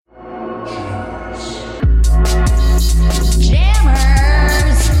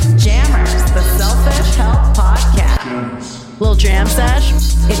Little jam sesh.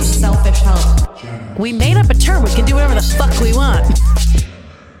 It's selfish help. We made up a term. We can do whatever the fuck we want.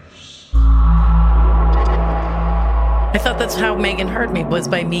 I thought that's how Megan heard me, was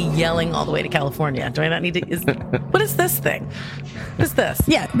by me yelling all the way to California. Do I not need to? What is this thing? What is this?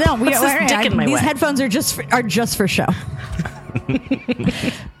 Yeah, no, we don't. These way? headphones are just for show.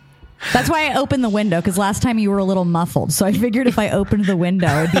 That's why I opened the window, because last time you were a little muffled. So I figured if I opened the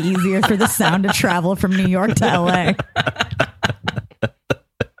window, it'd be easier for the sound to travel from New York to LA.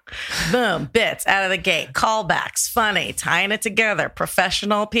 Boom, bits out of the gate, callbacks, funny, tying it together,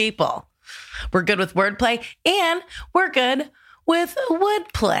 professional people. We're good with wordplay, and we're good with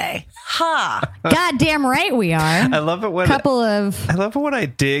woodplay. Ha! Goddamn right we are. I love it when I love it when I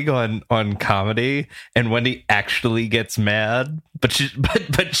dig on comedy and Wendy actually gets mad, but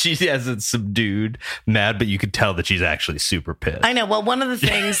she has it subdued mad, but you could tell that she's actually super pissed. I know. Well, one of the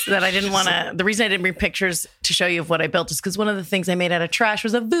things that I didn't want to, the reason I didn't bring pictures to show you of what I built is because one of the things I made out of trash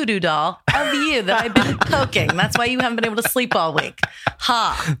was a voodoo doll of you that I've been poking. That's why you haven't been able to sleep all week.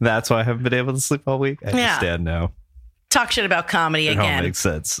 Ha! That's why I haven't been able to sleep all week. I understand now. Talk shit about comedy again. It all makes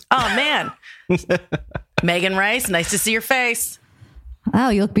sense. Oh, man. Megan Rice, nice to see your face. Oh,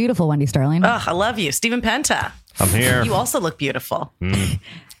 you look beautiful, Wendy Sterling. Oh, I love you. Stephen Penta. I'm here. You also look beautiful.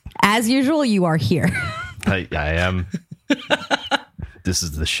 As usual, you are here. I am. This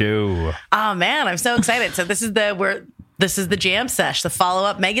is the show. Oh, man, I'm so excited. So this is the jam sesh, the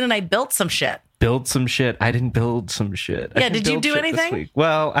follow-up. Megan and I built some shit. Build some shit. I didn't build some shit. Yeah, did you do anything?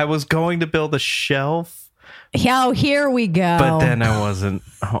 Well, I was going to build a shelf. Oh, here we go. But then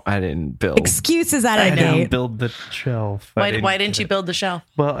I didn't build. Excuses out of I didn't date. build the shelf. Why didn't you build the shelf?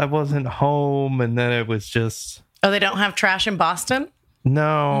 Well, I wasn't home, and then it was just... Oh, they don't have trash in Boston?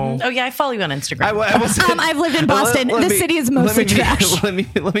 No. Mm-hmm. Oh, yeah, I follow you on Instagram. I've lived in Boston. The city is mostly trash. Let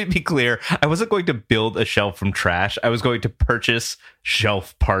me be clear. I wasn't going to build a shelf from trash. I was going to purchase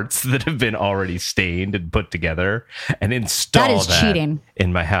shelf parts that have been already stained and put together and install that cheating.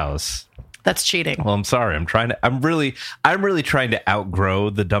 In my house. That's cheating. Well, I'm sorry. I'm really trying to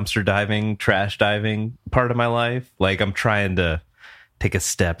outgrow the dumpster diving, trash diving part of my life. Like, I'm trying to take a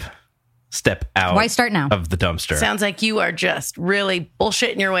step out. Why start now? Of the dumpster. Sounds like you are just really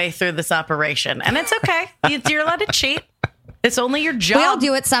bullshitting your way through this operation. And it's okay. You're allowed to cheat. It's only your job. We all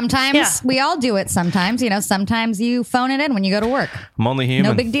do it sometimes. Yeah. We all do it sometimes. You know, sometimes you phone it in when you go to work. I'm only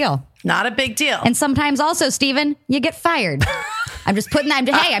human. No big deal. Not a big deal. And sometimes also, Steven, you get fired. I'm just putting that.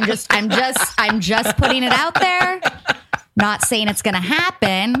 Hey, I'm just putting it out there. Not saying it's going to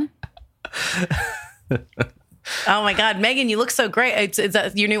happen. Oh my God, Megan, you look so great. Is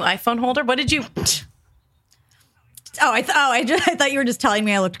that your new iPhone holder? What did you? I thought you were just telling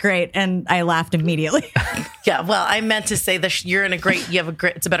me I looked great, and I laughed immediately. Yeah, well, I meant to say that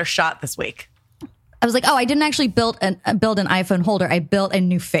it's a better shot this week. I was like, I didn't actually build an iPhone holder. I built a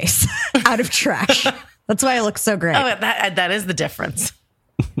new face out of trash. That's why I look so great. Oh, that is the difference.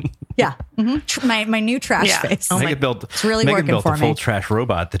 Yeah. Mm-hmm. My new trash face. Oh, Megan built a full trash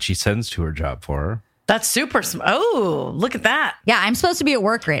robot that she sends to her job for her. That's super. Oh, look at that. Yeah, I'm supposed to be at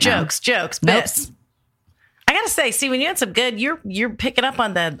work right now. Jokes, bits. Nope. I gotta say, Steven, you had some good. You're picking up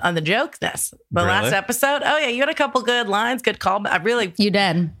on the jokesness. The last episode. Oh yeah, you had a couple good lines, good call. You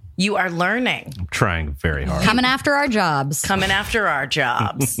did. You are learning. I'm trying very hard. Coming after our jobs.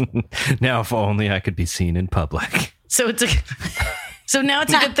 Now, if only I could be seen in public. So now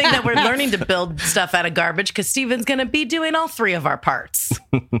it's a good thing that we're learning to build stuff out of garbage, because Steven's going to be doing all three of our parts.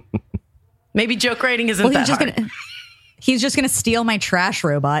 Maybe joke writing isn't that hard. He's just going to steal my trash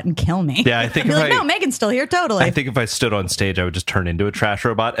robot and kill me. Yeah, I think no, Megan's still here, totally. I think if I stood on stage, I would just turn into a trash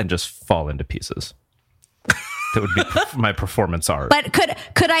robot and just fall into pieces. That would be my performance art. But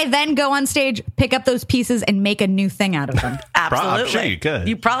could I then go on stage, pick up those pieces, and make a new thing out of them? Absolutely. I'm sure you could.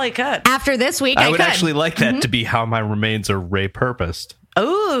 You probably could. After this week, I would could. actually like that to be how my remains are repurposed.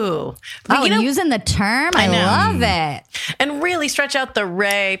 Ooh. Using the term? I love it. And really stretch out the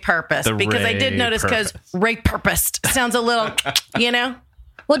Ray purpose. Because I did notice, because Ray purposed sounds a little, Well,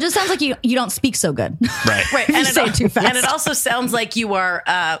 it just sounds like you don't speak so good. Right. And say it too fast. And it also sounds like you are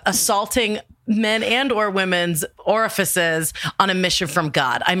assaulting men and or women's orifices on a mission from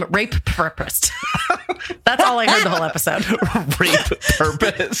God. I'm rape purposed. That's all I heard the whole episode. Rape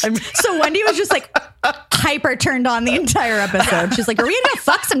purposed. So Wendy was just like hyper turned on the entire episode. She's like, are we going to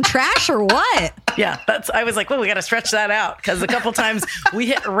fuck some trash or what? Yeah, I was like, well, we got to stretch that out, because a couple times we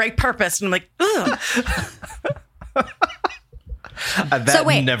hit rape purposed and I'm like, ugh.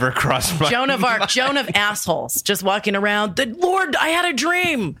 That never crossed my Joan of Arc, Joan of assholes, just walking around. The Lord, I had a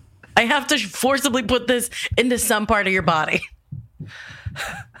dream. I have to forcibly put this into some part of your body.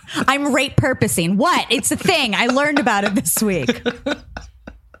 I'm rate purposing. What? It's a thing. I learned about it this week.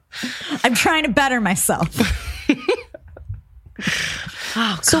 I'm trying to better myself.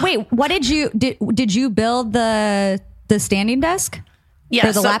 So wait, what did you build the standing desk? Yeah,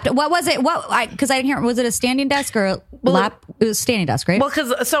 or the laptop. What was it? Because I didn't hear. Was it a standing desk or a lap? It was a standing desk, right? Well,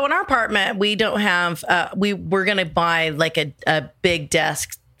 because in our apartment we don't have. We're gonna buy like a big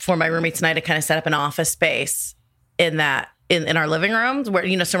desk for my roommates and I to kind of set up an office space in our living rooms where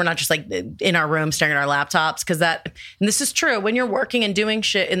so we're not just like in our room staring at our laptops because and this is true when you're working and doing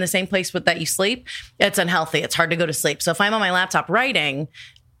shit in the same place that you sleep, it's unhealthy. It's hard to go to sleep. So if I'm on my laptop writing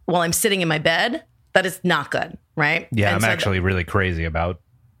while I'm sitting in my bed, that is not good, right? Yeah, I'm actually really crazy about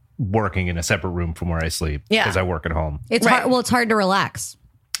working in a separate room from where I sleep because I work at home. It's hard. Well, it's hard to relax.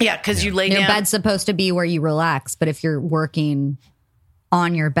 Yeah, because you lay down. Your bed's supposed to be where you relax, but if you're working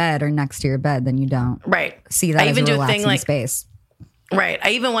on your bed or next to your bed, then you don't see that as a relaxing space. Right.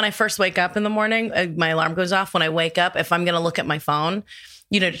 When I first wake up in the morning, my alarm goes off. When I wake up, if I'm going to look at my phone,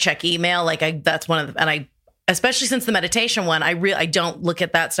 to check email, that's one of the, and I, especially since the meditation one, I don't look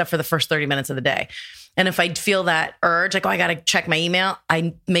at that stuff for the first 30 minutes of the day. And if I feel that urge, like, I got to check my email,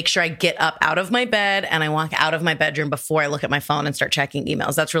 I make sure I get up out of my bed and I walk out of my bedroom before I look at my phone and start checking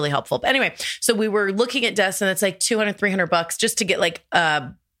emails. That's really helpful. But anyway, so we were looking at desks and it's like $200, $300 just to get like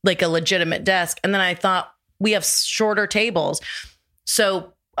a legitimate desk. And then I thought we have shorter tables.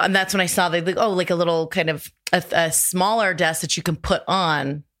 So and that's when I saw like a little kind of a smaller desk that you can put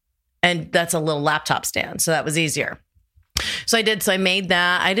on. And that's a little laptop stand. So that was easier. So I did. So I made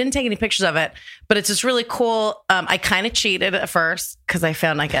that. I didn't take any pictures of it, but it's just really cool. I kind of cheated at first because I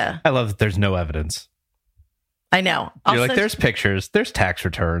found I love that there's no evidence. I know. You're like, there's pictures, there's tax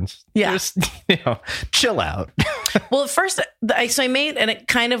returns. Yeah. Chill out. Well, at first, I made, and it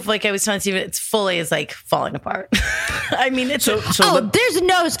kind of like I was telling Steven, it's fully is like falling apart. I mean, it's there's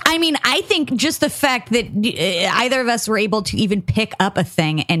no. I mean, I think just the fact that either of us were able to even pick up a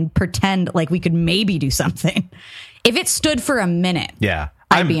thing and pretend like we could maybe do something. If it stood for a minute,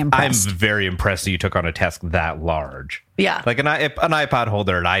 I'd be impressed. I'm very impressed that you took on a task that large. Yeah, like an iPod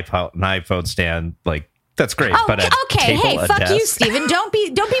holder, an iPhone stand, like. That's great, oh, but okay. Hey, fuck desk. You, Steven. Don't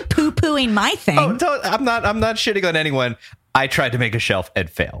be poo-pooing my thing. I'm not shitting on anyone. I tried to make a shelf and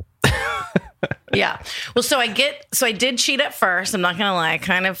fail. Yeah. Well, so I did cheat at first. I'm not gonna lie.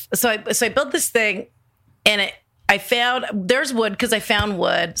 Kind of. So I built this thing, and I found there's wood because I found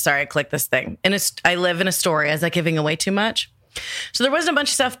wood. Sorry, I clicked this thing, and I live in Astoria. Is that giving away too much? So there wasn't a bunch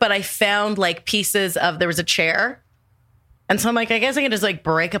of stuff, but I found like pieces of. There was a chair, and so I'm like, I guess I can just like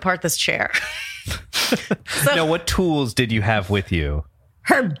break apart this chair. So, now, what tools did you have with you?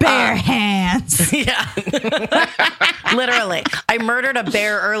 Her bare hands. Yeah. Literally. I murdered a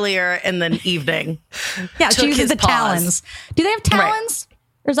bear earlier in the evening. Yeah, she uses the talons. Do they have talons? Right.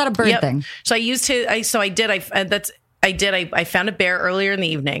 Or is that a bird thing? So I used to, I found a bear earlier in the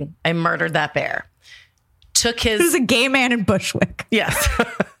evening. I murdered that bear. Took his... This is a gay man in Bushwick. Yes.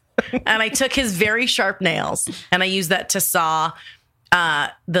 And I took his very sharp nails and I used that to saw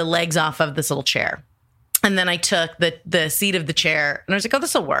the legs off of this little chair. And then I took the seat of the chair and I was like, oh,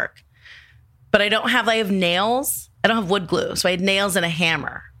 this will work. But I have nails. I don't have wood glue. So I had nails and a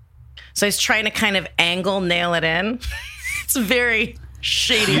hammer. So I was trying to kind of nail it in. It's very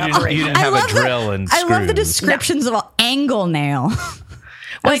shady operation. You didn't have a drill and screws. I love the descriptions of angle nail.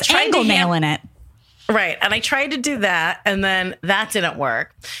 Well, I tried angle nail in it. Right. And I tried to do that and then that didn't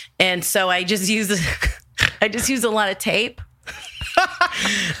work. And so I just used a lot of tape.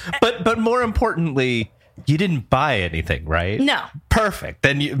 But more importantly, you didn't buy anything, right? No. Perfect.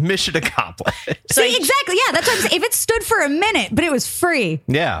 Then mission accomplished. See, exactly. Yeah, that's what I'm saying. If it stood for a minute, but it was free.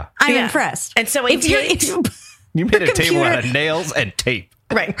 Yeah. I'm impressed. And so you made a table out of nails and tape.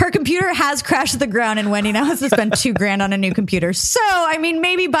 Right. Her computer has crashed to the ground and Wendy now has to spend $2,000 on a new computer. So, I mean,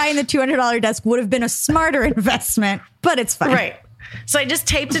 maybe buying the $200 desk would have been a smarter investment, but it's fine. Right. So I just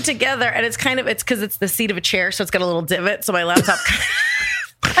taped it together and it's because it's the seat of a chair. So it's got a little divot. So my laptop...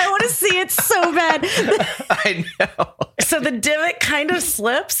 I want to see it so bad. I know. So the divot kind of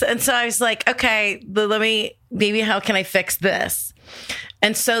slips. And so I was like, okay, maybe how can I fix this?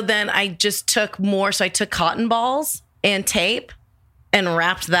 And so then I just took more. So I took cotton balls and tape and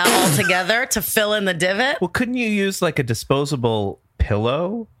wrapped that all together to fill in the divot. Well, couldn't you use like a disposable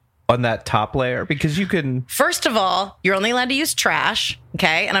pillow on that top layer? Because you can... First of all, you're only allowed to use trash.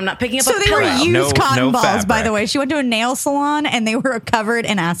 Okay. And I'm not picking up a pillow. So they were used cotton balls, fabric. by the way. She went to a nail salon and they were covered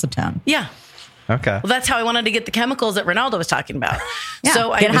in acetone. Yeah. Okay. Well, that's how I wanted to get the chemicals that Ronaldo was talking about. Yeah.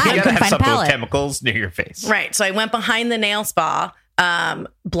 So Get high. You gotta have some of those palette. chemicals near your face. Right. So I went behind the nail spa,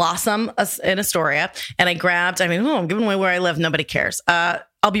 Blossom in Astoria, and I grabbed, I'm giving away where I live. Nobody cares.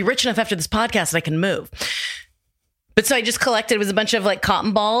 I'll be rich enough after this podcast that I can move. But so I just collected, it was a bunch of like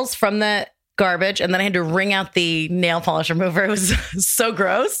cotton balls from the garbage, and then I had to wring out the nail polish remover. It was so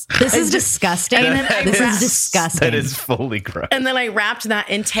gross. This is disgusting. This is disgusting. That is fully gross. And then I wrapped that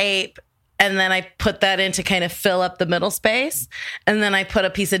in tape, and then I put that in to kind of fill up the middle space. And then I put a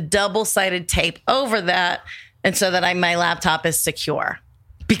piece of double-sided tape over that, and so that my laptop is secure.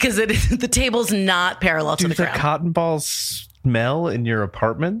 Because the table's not parallel to the ground. Do the cotton balls smell in your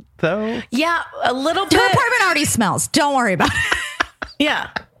apartment, though? Yeah, a little bit. Your apartment already smells. Don't worry about it. Yeah.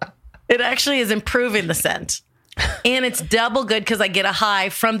 It actually is improving the scent. And it's double good because I get a high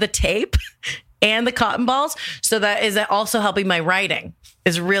from the tape and the cotton balls. So that is also helping my writing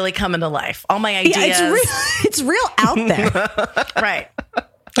is really coming to life. All my ideas. Yeah, it's real out there. Right.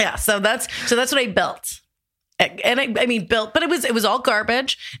 Yeah. So that's what I built. And I mean, built, but it was all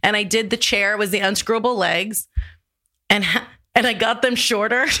garbage. And I did the chair, it was the unscrewable legs. And I got them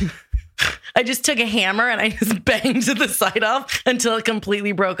shorter. I just took a hammer and I just banged the side off until it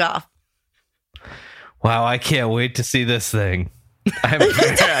completely broke off. Wow, I can't wait to see this thing. I'm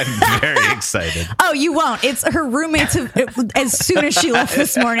very excited. Oh, you won't. It's her roommates. As soon as she left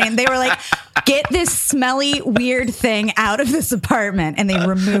this morning, they were like, get this smelly, weird thing out of this apartment. And they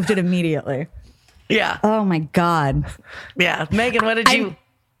removed it immediately. Yeah. Oh, my God. Yeah. Megan, what did you...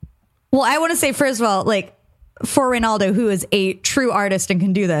 Well, I want to say, first of all, like, for Reynaldo, who is a true artist and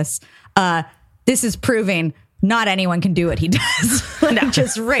can do this, this is proving not anyone can do what he does. Like, no.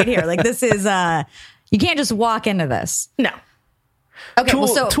 Just right here. Like, this is, you can't just walk into this. No. Okay,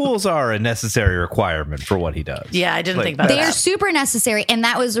 tools are a necessary requirement for what he does. Yeah, I didn't think about that. They are super necessary. And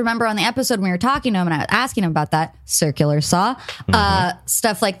that was, remember on the episode when we were talking to him and I was asking him about that, circular saw,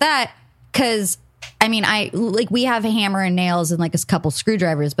 stuff like that. Because, I mean, we have a hammer and nails and like a couple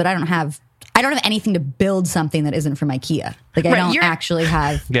screwdrivers, but I don't have anything to build something that isn't from IKEA. Like, I don't actually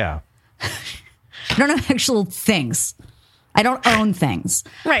have... Yeah. I don't have actual things. I don't own things.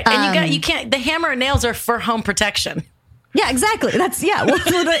 Right. And you can't, the hammer and nails are for home protection. Yeah, exactly. That's, yeah. Well,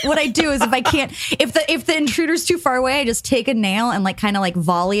 what I do is if the intruder's too far away, I just take a nail and like kind of like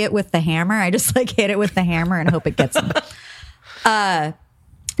volley it with the hammer. I just like hit it with the hammer and hope it gets him.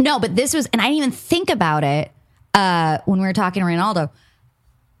 No, but this was, and I didn't even think about it when we were talking to Reynaldo.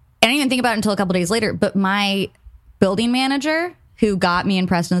 I didn't even think about it until a couple days later, but my building manager who got me and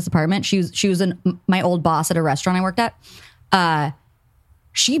Preston this apartment, she was my old boss at a restaurant I worked at.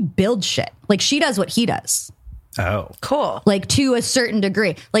 She builds shit. Like, she does what he does. Oh, cool. Like, to a certain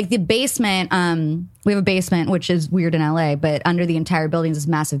degree. Like, the basement, we have a basement, which is weird in LA, but under the entire building is this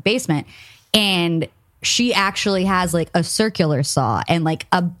massive basement. And she actually has like a circular saw and like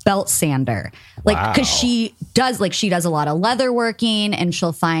a belt sander. Like, because she does a lot of leather working, and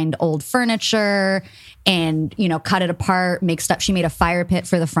she'll find old furniture and, you know, cut it apart, make stuff. She made a fire pit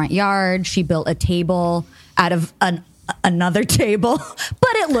for the front yard. She built a table out of another table,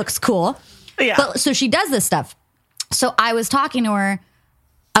 but it looks cool. Yeah. But, so she does this stuff. So I was talking to her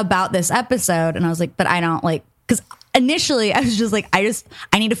about this episode, and I was like, but I don't like, because initially I was just like, I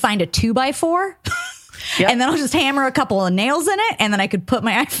need to find a 2x4. Yep. And then I'll just hammer a couple of nails in it, and then I could put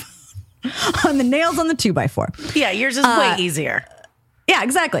my iPhone on the nails on the 2x4. Yeah, yours is way easier. Yeah,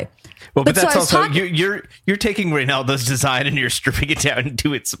 exactly. Well, but that's also you're taking Reynaldo's design and you're stripping it down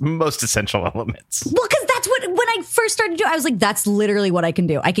to its most essential elements. Well, because that's what, when I first started doing, I was like, that's literally what I can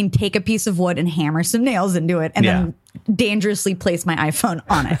do. I can take a piece of wood and hammer some nails into it, and then dangerously place my iPhone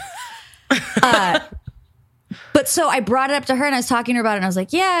on it. But so I brought it up to her, and I was talking to her about it, and I was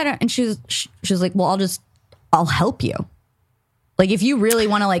like, yeah. And she was like, well, I'll help you. Like, if you really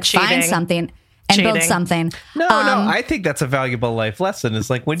want to like find something and build something. No, I think that's a valuable life lesson. It's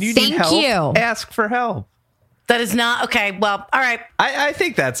like, when you need help, ask for help. That is not okay. Well, all right. I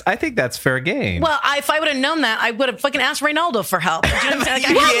think that's fair game. Well, if I would have known that, I would have fucking asked Reynaldo for help. You know what I'm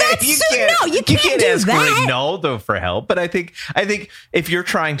saying? Like, you can't ask do that. Reynaldo for help. But I think if you're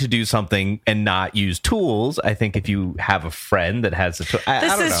trying to do something and not use tools, I think if you have a friend that has a tool,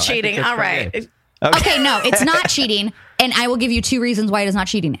 this is cheating. All right. Okay, no, it's not cheating, and I will give you 2 reasons why it is not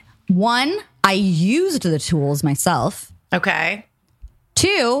cheating. 1, I used the tools myself. Okay.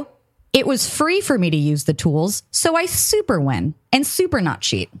 2, it was free for me to use the tools, so I super win and super not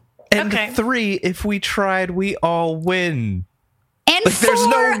cheat. And 3, if we tried, we all win. And like, there's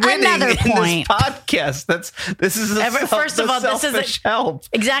no winning another point. In this podcast. This is first of all, this is help.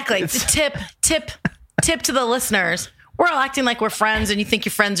 Exactly. Tip to the listeners. We're all acting like we're friends, and you think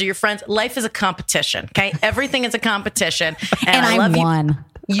your friends are your friends. Life is a competition. Okay, everything is a competition, and I love won.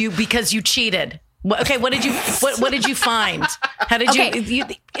 you because you cheated. Okay, what did you find? How did you?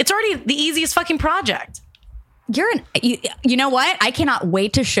 It's already the easiest fucking project. you know what? I cannot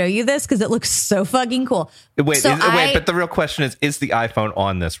wait to show you this because it looks so fucking cool. Wait, but the real question is the iPhone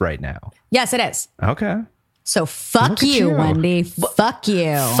on this right now? Yes, it is. Okay. So fuck you, Wendy. Fuck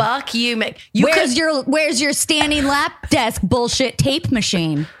you. Fuck you, Mick. Where's your standing lap desk bullshit tape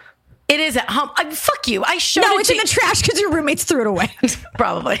machine? It is at home. Fuck you. I showed it. No, it's in the trash because your roommates threw it away.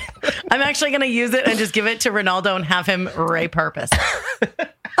 Probably. I'm actually going to use it and just give it to Ronaldo and have him repurpose.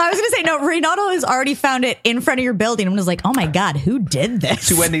 I was going to say, no, Ronaldo has already found it in front of your building and was like, oh my God, who did this?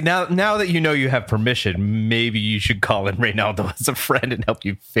 So, Wendy, now that you know you have permission, maybe you should call in Ronaldo as a friend and help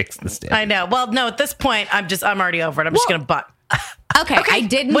you fix the stand. I know. Well, no, at this point, I'm already over it. I'm just going to butt. Okay, I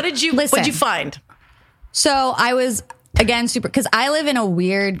didn't. What did you find? So I was... Again, super, because I live in a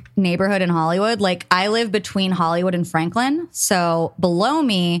weird neighborhood in Hollywood. Like, I live between Hollywood and Franklin. So below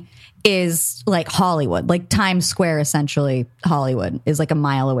me is like Hollywood, like Times Square, essentially. Hollywood is like a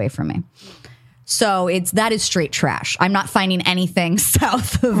mile away from me. So that is straight trash. I'm not finding anything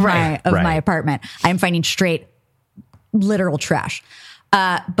south of my apartment. I'm finding straight literal trash.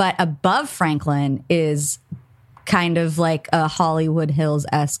 But above Franklin is kind of like a Hollywood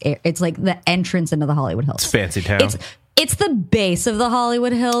Hills-esque. It's like the entrance into the Hollywood Hills. It's fancy town. It's the base of the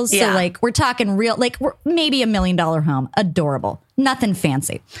Hollywood Hills. Yeah. So like we're talking real, like we're maybe $1 million home. Adorable. Nothing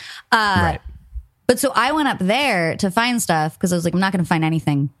fancy. But so I went up there to find stuff because I was like, I'm not going to find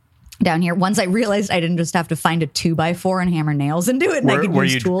anything down here. Once I realized I didn't just have to find a 2x4 and hammer nails into it and I could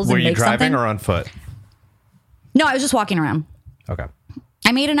use tools and make something. Were you driving or on foot? No, I was just walking around. Okay.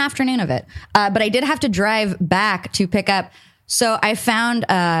 I made an afternoon of it. But I did have to drive back to pick up. So I found,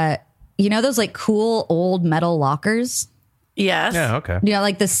 those like cool old metal lockers? Yes. Yeah, okay.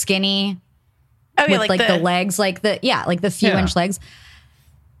 Like the skinny, with like the legs, like the few inch legs.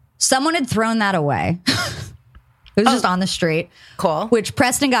 Someone had thrown that away. It was just on the street. Cool. Which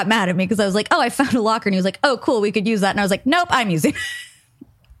Preston got mad at me because I was like, oh, I found a locker. And he was like, oh, cool, we could use that. And I was like, nope, I'm using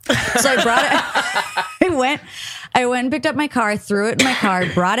it. So I brought it. I went and picked up my car, threw it in my car,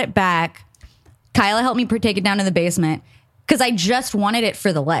 brought it back. Kyla helped me take it down to the basement because I just wanted it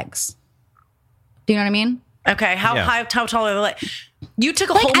for the legs. Do you know what I mean? Okay. How tall are the legs? You took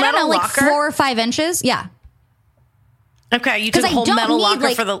a whole metal I don't know, locker? Like 4 or 5 inches. Yeah. Okay. You took a whole metal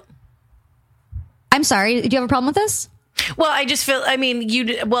locker for the... I'm sorry. Do you have a problem with this? Well, I just feel,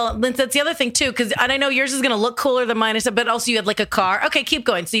 that's the other thing too, because I know yours is going to look cooler than mine, but also you had like a car. Okay, keep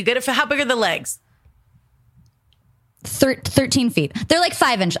going. So you get it for, how big are the legs? 13 feet. They're like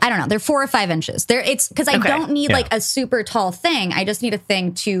 5 inches. I don't know. They're 4 or 5 inches. It's because I don't need like a super tall thing. I just need a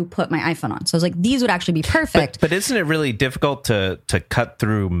thing to put my iPhone on. So I was like, these would actually be perfect. But isn't it really difficult to cut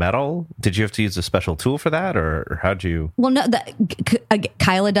through metal? Did you have to use a special tool for that, or how'd you? Well, no.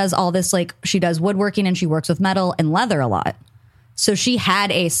 Kyla does all this. Like, she does woodworking and she works with metal and leather a lot. So she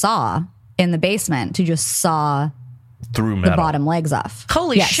had a saw in the basement to just saw through metal. The bottom legs off.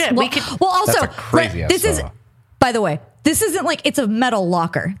 Holy shit! Well, also, that's a crazy this is. By the way, this isn't like it's a metal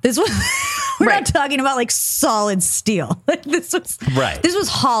locker. This was we're not talking about like solid steel. This was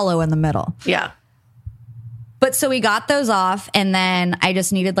hollow in the middle. Yeah. But so we got those off, and then I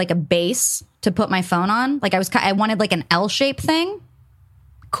just needed like a base to put my phone on. Like I wanted like an L-shaped thing.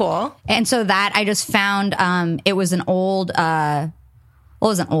 Cool. And so that I just found it was an old well, it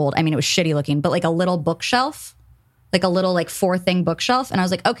wasn't old. I mean, it was shitty looking, but like a little bookshelf, like a little like 4-thing bookshelf. And I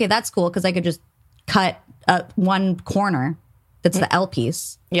was like, okay, that's cool because I could just cut one corner that's the L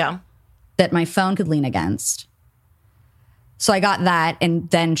piece. Yeah. That my phone could lean against. So I got that. And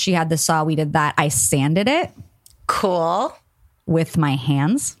then she had the saw. We did that. I sanded it. Cool. With my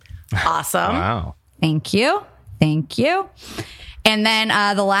hands. Awesome. Wow. Thank you. And then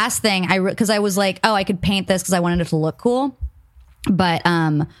the last thing, because I was like, oh, I could paint this because I wanted it to look cool. But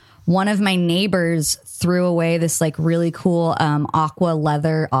one of my neighbors threw away this like really cool aqua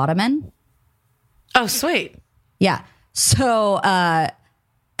leather ottoman. Oh, sweet. Yeah. So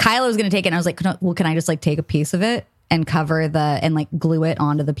Kyla was going to take it, and I was like, can I just like take a piece of it and and like glue it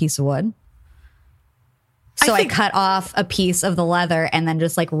onto the piece of wood? So I cut off a piece of the leather and then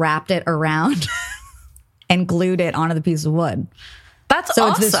just like wrapped it around and glued it onto the piece of wood. That's so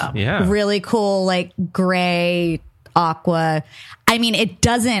awesome. It's this really cool like gray aqua. I mean, it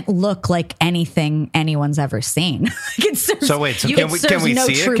doesn't look like anything anyone's ever seen. Can we see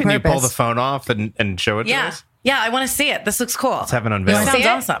it? Can you pull the phone off and show it to us? Yeah, I want to see it. This looks cool. Let's have an unveiling. Sounds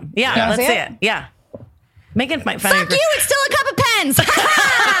awesome. Yeah, let's see it. Yeah. Megan might find Fuck you, it's still a cup of pens.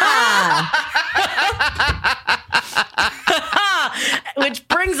 Which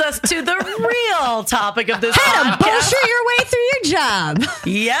brings us to the real topic of this How podcast. to bullshit your way through your job.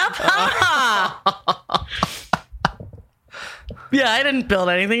 Yep. Yeah, I didn't build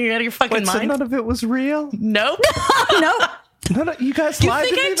anything. You out of your fucking mind. So none of it was real? Nope. Nope. No, you guys You lied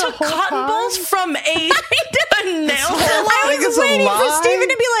think to me I took the whole cotton time? balls from a nail salon? I was it's a waiting for lie? Steven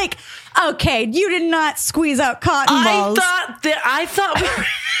to be like, okay, you did not squeeze out cotton balls. I thought we were...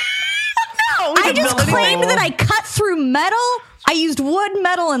 No, we I didn't just build anything. claimed that I cut through metal. I used wood,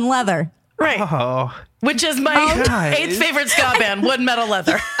 metal, and leather. Right. Oh, Which is my guys. 8th favorite ska band, Wood Metal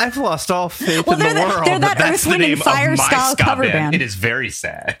Leather. I've lost all faith Well, in the they're world. they're that That's Earth, Wind, the name and Fire of my style ska cover band. It is very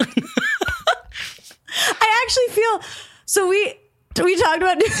sad. I actually feel so. We talked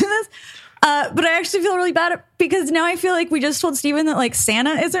about doing this, but I actually feel really bad because now I feel like we just told Steven that like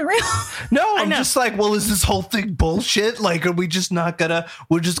Santa isn't real. No, I'm just like, well, is this whole thing bullshit? Like, are we just not gonna?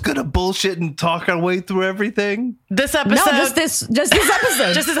 We're just gonna bullshit and talk our way through everything. This episode. No, just this episode.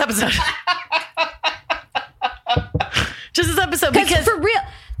 Just this episode. Just this episode. Because for real,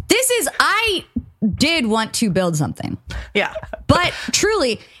 I did want to build something. Yeah. But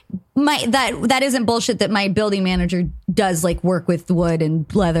truly, that isn't bullshit that my building manager does like work with wood and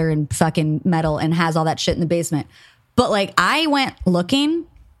leather and fucking metal and has all that shit in the basement. But like I went looking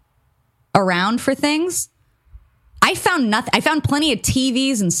around for things. I found nothing. I found plenty of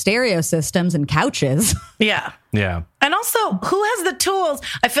TVs and stereo systems and couches. Yeah. Yeah. And also, who has the tools?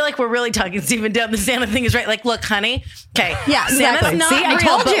 I feel like we're really talking Steven down. The Santa thing is right. Like, look, honey. Okay. Yeah, exactly. Santa's not See, real, I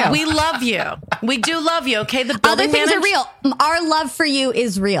told but you. we love you. We do love you. Okay. The building Other things are manager- real. Our love for you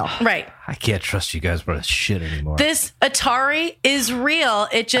is real. Right. I can't trust you guys with shit anymore. This Atari is real.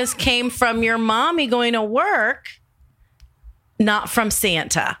 It just came from your mommy going to work, not from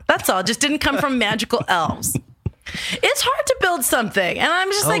Santa. That's all. It just didn't come from magical elves. It's hard to build something, and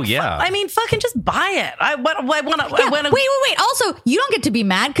I'm just like, yeah. I mean, fucking just buy it. I want to. Yeah, wait. Also, you don't get to be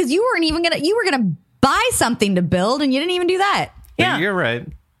mad because you were gonna buy something to build, and you didn't even do that. Yeah, You're right.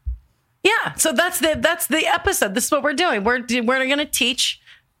 yeah. So that's the episode. This is what we're doing. We're going to teach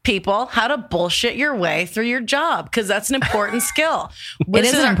people how to bullshit your way through your job because that's an important skill. It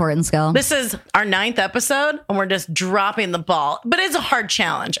is an important skill. This is our 9th episode, and we're just dropping the ball. But it's a hard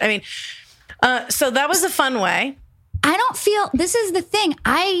challenge. I mean, so that was a fun way. I don't feel, this is the thing.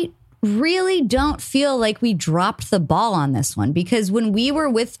 I really don't feel like we dropped the ball on this one because when we were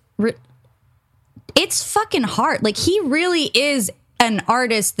with, it's fucking hard. Like he really is an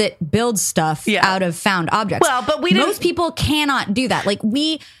artist that builds stuff out of found objects. Well, but most people cannot do that. Like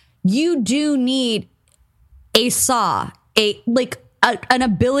you do need a saw, an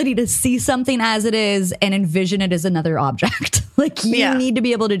ability to see something as it is and envision it as another object. Like you need to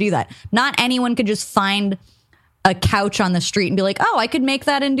be able to do that. Not anyone could just find a couch on the street and be like, oh, I could make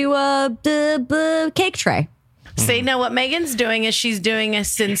that into a cake tray. So you know what Megan's doing is she's doing a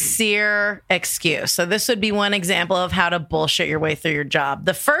sincere excuse. So this would be one example of how to bullshit your way through your job.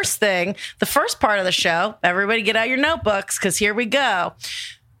 The first part of the show, everybody get out your notebooks because here we go.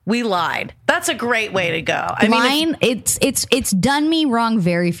 We lied. That's a great way to go. It's done me wrong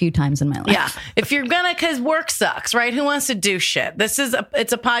very few times in my life. Yeah. If you're gonna, because work sucks, right? Who wants to do shit? It's a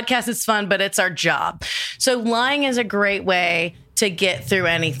podcast. It's fun, but it's our job. So lying is a great way to get through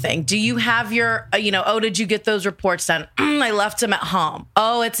anything. Do you have your, did you get those reports done? I left them at home.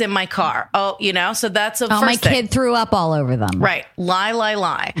 Oh, it's in my car. Oh, so that's a first my thing. kid threw up all over them. Right.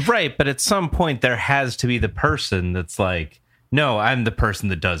 Lie. Right. But at some point, there has to be the person that's like, no, I'm the person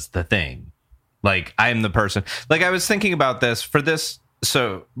that does the thing. Like, I'm the person. Like, I was thinking about this for this.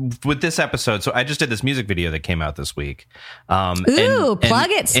 So with this episode, so I just did this music video that came out this week. Plug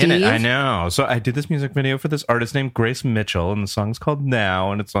it, Steve. I know. So I did this music video for this artist named Grace Mitchell, and the song's called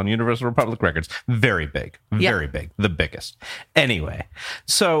Now, and it's on Universal Republic Records. Very big. Very big. The biggest. Anyway,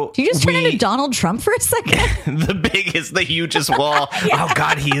 so did you just turn into Donald Trump for a second? The biggest, the hugest wall. Oh,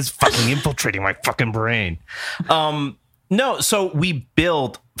 God, he is fucking infiltrating my fucking brain. No, so we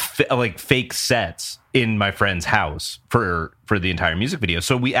built fake sets in my friend's house for the entire music video.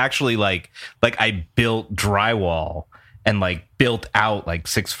 So we actually I built drywall and built out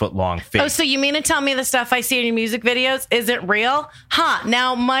 6 foot long fake. Oh, so you mean to tell me the stuff I see in your music videos isn't real?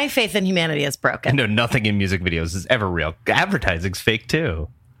 Now my faith in humanity is broken. No, nothing in music videos is ever real. Advertising's fake too.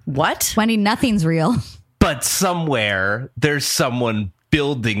 What? Wendy, nothing's real. But somewhere there's someone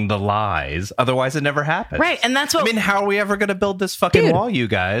building the lies. Otherwise, it never happens. Right, and that's what... I mean, how are we ever going to build this fucking wall, you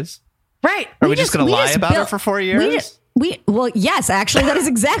guys? Right. Are we just going to lie about it for 4 years? Well, yes, actually, that is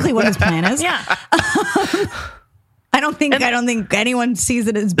exactly what his plan is. Yeah. I don't think anyone sees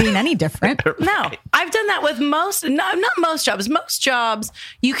it as being any different. No, I've done that with not most jobs. Most jobs,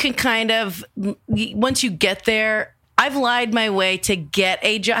 you can kind of, once you get there, I've lied my way to get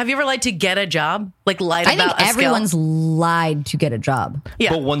a job. Have you ever lied to get a job? I think everyone's lied to get a job.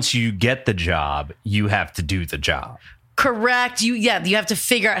 Yeah. But once you get the job, you have to do the job. Correct. You have to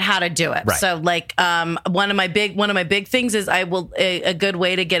figure out how to do it. Right. So like one of my big things is a good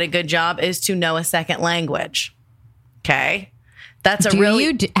way to get a good job is to know a second language. Okay. That's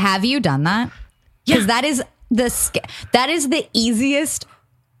have you done that? Because that is the easiest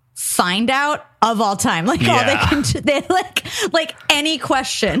find out of all time. Like all they can do, they like any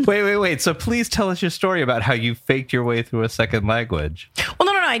question. Wait. So please tell us your story about how you faked your way through a second language.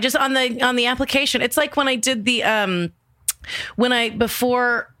 Well, no. I just on the application. It's like when I did the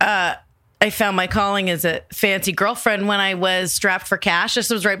before I found my calling as a fancy girlfriend when I was strapped for cash. This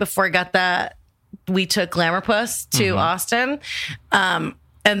was right before I got that. We took Glamour Puss to Austin.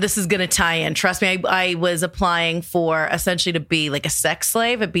 And this is going to tie in. Trust me, I was applying for essentially to be like a sex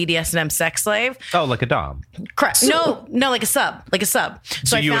slave, a BDSM sex slave. Oh, like a dom. Correct. No, like a sub.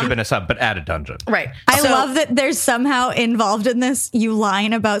 So you would have been a sub, but at a dungeon. Right. I love that there's somehow involved in this, you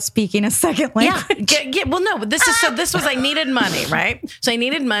lying about speaking a second language. Yeah. Well, no, this was, I needed money, right? So I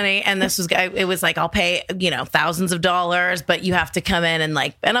needed money. And it was like, I'll pay, thousands of dollars, but you have to come in and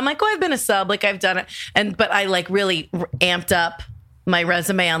I'm like, I've been a sub, like I've done it. But I like really amped up my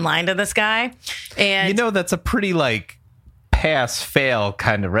resume online to this guy, and that's a pretty pass fail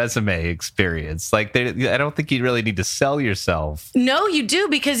kind of resume experience. Like I don't think you really need to sell yourself. No, you do,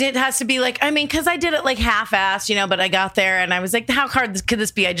 because it has to be because I did it half-assed, but I got there and I was like, how hard could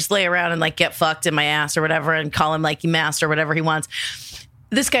this be? I just lay around and get fucked in my ass or whatever and call him master or whatever he wants.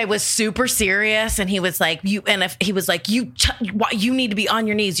 This guy was super serious, and he was like, you need to be on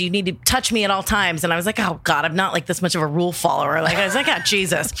your knees. You need to touch me at all times. And I was like, oh God, I'm not this much of a rule follower. I was like, oh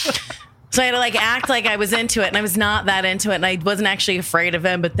Jesus. So I had to act like I was into it, and I was not that into it. And I wasn't actually afraid of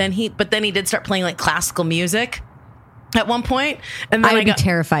him. But then he did start playing classical music at one point, and then I got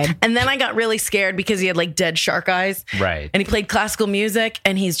terrified. And then I got really scared because he had dead shark eyes. Right. And he played classical music,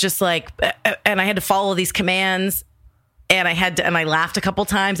 and he's just and I had to follow these commands. And I laughed a couple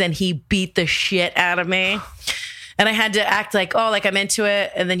times, and he beat the shit out of me. And I had to act I'm into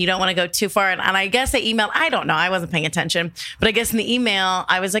it. And then you don't want to go too far. And I guess I emailed, I don't know. I wasn't paying attention. But I guess in the email,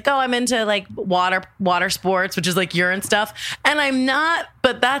 I was like, I'm into water sports, which is urine stuff. And I'm not,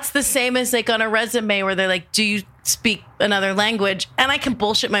 but that's the same as on a resume where they're like, do you speak another language? And I can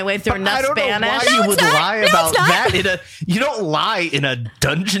bullshit my way through enough Spanish. I don't know why you would lie about that. You don't lie in a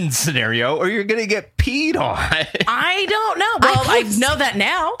dungeon scenario, or you're going to get peed on. I don't know. Well, I know that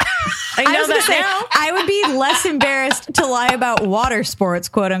now. I would be less embarrassed to lie about water sports,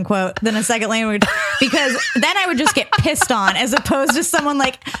 quote unquote, than a second language, because then I would just get pissed on, as opposed to someone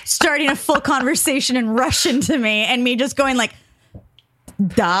starting a full conversation in Russian to me and me just going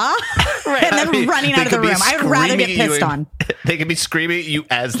duh, right, and then running out of the room. I'd rather get pissed on. They could be screaming at you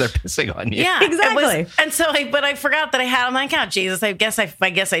as they're pissing on you. Yeah, exactly. But I forgot that I had. I'm like, oh Jesus, I guess I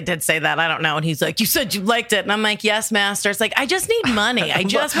did say that. I don't know. And he's like, you said you liked it, and I'm like, yes, master. It's I just need money. I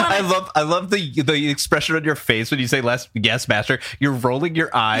just want. I love the expression on your face when you say yes, master. You're rolling your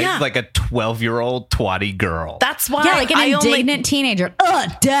eyes like a 12-year-old twatty girl. That's why. Yeah, like an indignant teenager.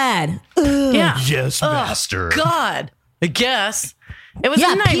 Dad. Ugh. Yeah. Yes, master. God. I guess. It was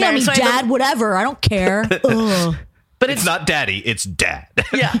a nightmare. Yeah, me, Dad, whatever. I don't care. But it's not daddy, it's dad.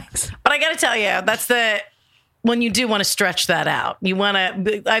 Yeah. But I got to tell you, that's when you do want to stretch that out. You want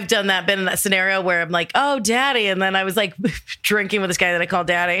to, I've been in that scenario where I'm like, oh, daddy. And then I was drinking with this guy that I called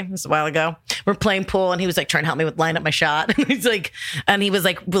daddy. This was a while ago. We're playing pool, and he was trying to help me line up my shot. And he was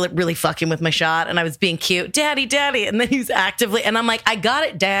really fucking with my shot. And I was being cute. Daddy. And then he's actively, and I'm like, I got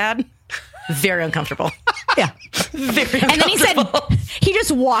it, Dad. Very uncomfortable. Yeah. Very uncomfortable. And then he said, he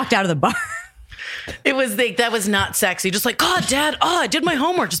just walked out of the bar. It was that was not sexy. Just God, Dad, I did my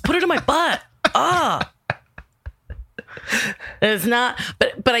homework. Just put it in my butt. It's not,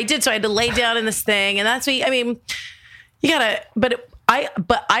 but I did. So I had to lay down in this thing, and that's me. I mean, you gotta, but I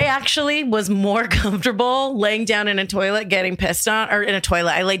actually was more comfortable laying down in a toilet, getting pissed on, or in a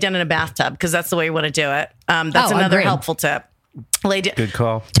toilet. I laid down in a bathtub because that's the way you want to do it. That's another helpful tip. Good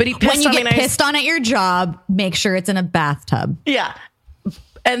call. But he pissed when you on get me pissed on at your job, make sure it's in a bathtub. Yeah.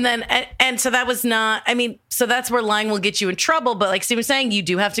 And then, and so that was not, so that's where lying will get you in trouble. But like Steve was saying, you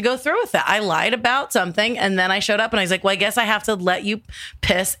do have to go through with it. I lied about something, and then I showed up and I was like, well, I guess I have to let you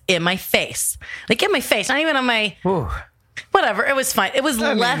piss in my face. In my face, not even on my, whatever. It was fine. It was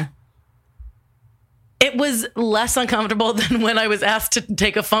It was less uncomfortable than when I was asked to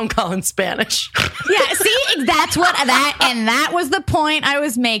take a phone call in Spanish. Yeah, see, that was the point I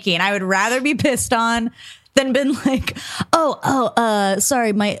was making. I would rather be pissed on than been like,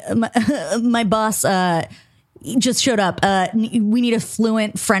 sorry, my boss just showed up. We need a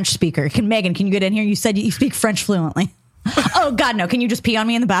fluent French speaker. Megan, can you get in here? You said you speak French fluently. Oh God, no! Can you just pee on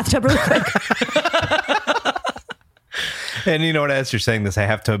me in the bathtub real quick? And you know what? As you're saying this, I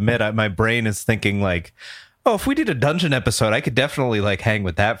have to admit, my brain is thinking like, oh, if we did a dungeon episode, I could definitely like hang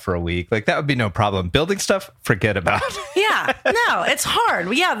with that for a week. Like that would be no problem. Building stuff, forget about it. Yeah, no, it's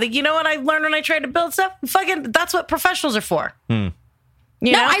hard. Yeah, you know what I learned when I tried to build stuff? Fucking, that's what professionals are for. You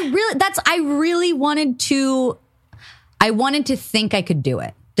know? I really wanted to think I could do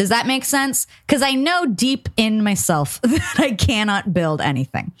it. Does that make sense? Because I know deep in myself that I cannot build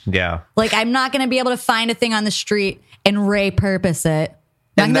anything. Yeah. Like I'm not going to be able to find a thing on the street and repurpose it.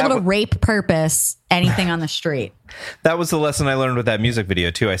 I'm not able to rape purpose anything on the street. That was the lesson I learned with that music video,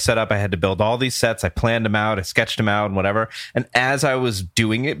 too. I had to build all these sets. I planned them out. I sketched them out and whatever. And as I was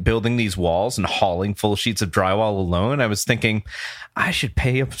doing it, building these walls and hauling full sheets of drywall alone, I was thinking, I should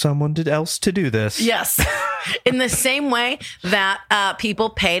pay someone else to do this. Yes. In the same way that people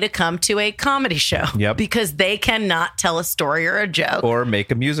pay to come to a comedy show. Yep. Because they cannot tell a story or a joke. Or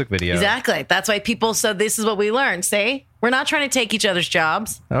make a music video. Exactly. That's why people said this is what we learned. See? We're not trying to take each other's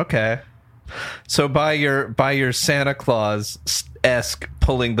jobs. Okay. So by your Santa Claus-esque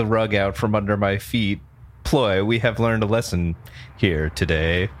pulling the rug out from under my feet ploy, we have learned a lesson here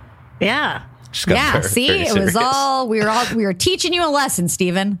today. Yeah. See, it was all we were teaching you a lesson,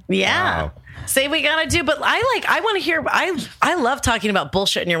 Stephen. Yeah. Wow. Say we gotta do, but I want to hear. I love talking about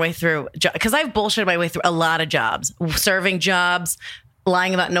bullshitting your way through, because I've bullshitted my way through a lot of jobs, serving jobs,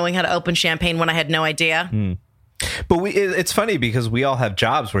 lying about knowing how to open champagne when I had no idea. But it's funny because we all have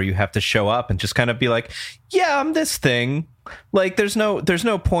jobs where you have to show up and just kind of be like, yeah, I'm this thing. Like there's no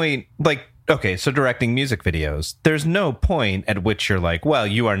point. Like, okay, so directing music videos, there's no point at which you're like, well,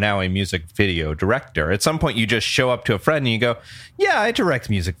 you are now a music video director. At some point you just show up to a friend and you go, yeah, I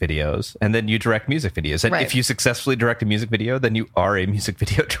direct music videos. And then you direct music videos. And if you successfully direct a music video, then you are a music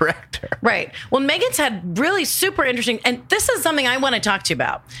video director. Right. Well, Megan's had really super interesting, and this is something I want to talk to you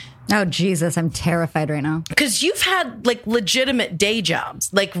about. Oh, Jesus, I'm terrified right now. Because you've had like legitimate day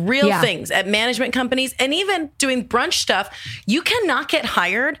jobs, like real things at management companies, and even doing brunch stuff. You cannot get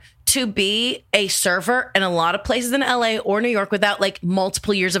hired to be a server in a lot of places in LA or New York without like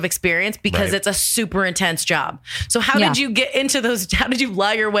multiple years of experience, because it's a super intense job. So how did you get into those? How did you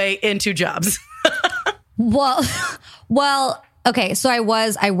lie your way into jobs? Well, okay. So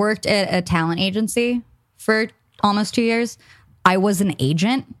I worked at a talent agency for almost 2 years. I was an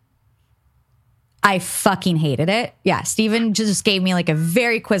agent. I fucking hated it. Yeah, Steven just gave me like a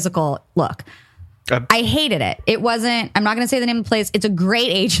very quizzical look. I hated it. It wasn't, I'm not going to say the name of the place. It's a great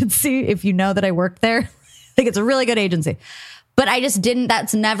agency if you know that I worked there. Like it's a really good agency. But I just didn't,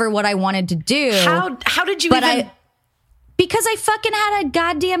 that's never what I wanted to do. How did you because I fucking had a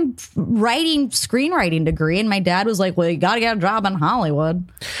goddamn screenwriting degree, and my dad was like, well, you got to get a job in Hollywood.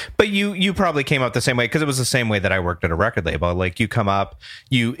 But you probably came up the same way, because it was the same way that I worked at a record label. Like you come up,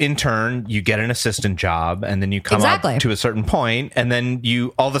 you intern, you get an assistant job, and then you come up to a certain point, and then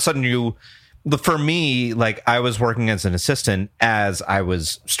you all of a sudden for me, like I was working as an assistant as I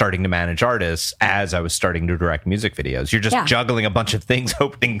was starting to manage artists, as I was starting to direct music videos. You're just juggling a bunch of things,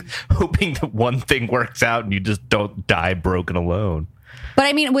 hoping that one thing works out and you just don't die broken alone. But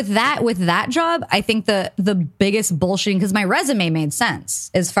I mean, with that job, I think the biggest bullshitting, because my resume made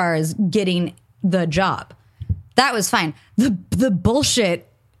sense as far as getting the job. That was fine. The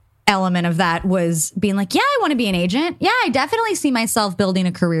bullshit element of that was being like, yeah, I want to be an agent. Yeah, I definitely see myself building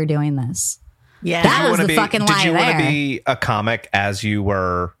a career doing this. Yeah, that was the fucking lie there. Did you want to be a comic as you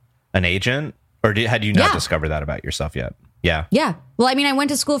were an agent, or had you not discovered that about yourself yet? Yeah. Yeah. Well, I mean, I went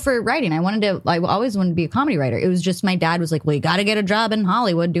to school for writing. I always wanted to be a comedy writer. It was just my dad was like, well, you got to get a job in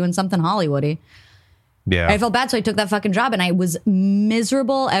Hollywood doing something Hollywoody. Yeah. I felt bad, so I took that fucking job, and I was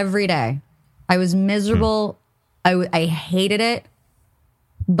miserable every day. I was miserable. I hated it,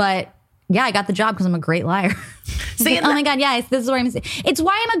 but yeah, I got the job because I'm a great liar. See, oh my God, yeah, this is what I'm saying. It's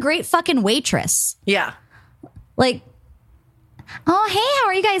why I'm a great fucking waitress. Yeah. Like, oh, hey, how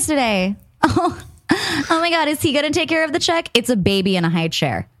are you guys today? Oh my God, is he going to take care of the check? It's a baby in a high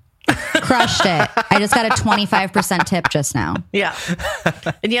chair. Crushed it. I just got a 25% tip just now. Yeah.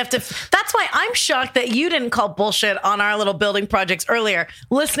 And you have to, that's why I'm shocked that you didn't call bullshit on our little building projects earlier.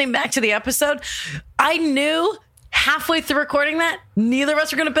 Listening back to the episode, I knew halfway through recording that neither of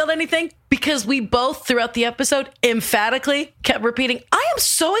us were going to build anything, because we both throughout the episode emphatically kept repeating, I am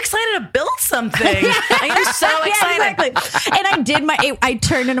so excited to build something. I am so excited. Exactly. And I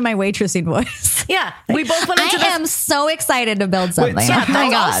turned into my waitressing voice. Yeah. We both went into I am so excited to build something. Yeah, oh my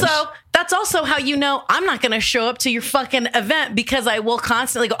gosh. That's also how you know I'm not going to show up to your fucking event, because I will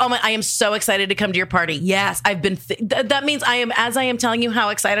constantly go, I am so excited to come to your party. Yes, I've been. That means as I am telling you how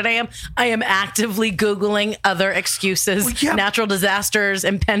excited I am actively Googling other excuses, natural disasters,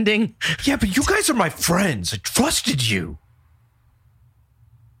 impending. Yeah, but you guys are my friends. I trusted you.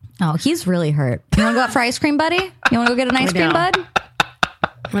 Oh, he's really hurt. You want to go out for ice cream, buddy? You want to go get an ice cream, bud?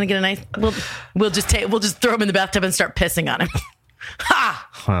 Want to get a nice? We'll just throw him in the bathtub and start pissing on him. Ha!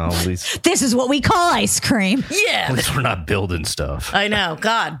 Well, at least this is what we call ice cream. Yeah. At least we're not building stuff. I know.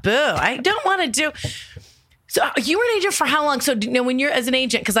 God, boo. I don't want to do. So you were an agent for how long? So when you're as an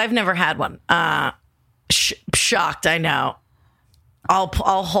agent, because I've never had one. Shocked. I know.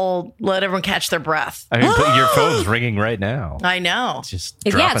 I'll let everyone catch their breath. I mean, but your phone's ringing right now. I know. It's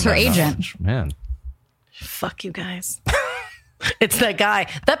her agent. Knowledge. Man. Fuck you guys. It's that guy,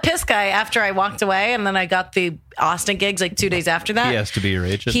 that piss guy. After I walked away, and then I got the Austin gigs like 2 days after that. He has to be your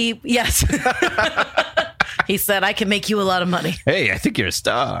agent. Yes. He said, "I can make you a lot of money." Hey, I think you're a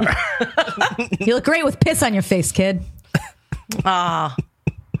star. You look great with piss on your face, kid. I've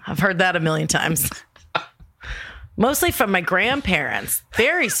heard that a million times. Mostly from my grandparents.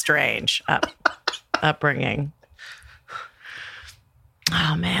 Very strange upbringing.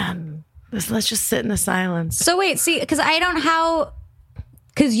 Oh man. Let's just sit in the silence. So wait, see, because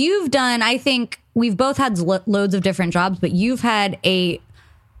you've done, I think we've both had loads of different jobs, but you've had a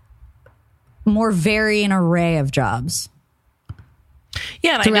more varying array of jobs.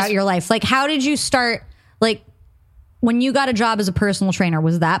 Yeah. Throughout your life. Like, how did you start, like, when you got a job as a personal trainer,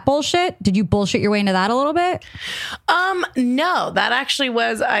 was that bullshit? Did you bullshit your way into that a little bit? No, that actually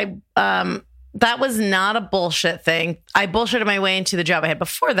was, that was not a bullshit thing. I bullshitted my way into the job I had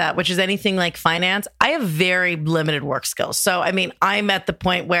before that, which is anything like finance. I have very limited work skills. So, I mean, I'm at the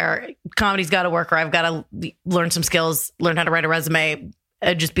point where comedy's got to work, or I've got to learn some skills, learn how to write a resume,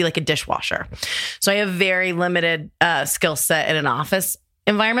 just be like a dishwasher. So I have very limited skill set in an office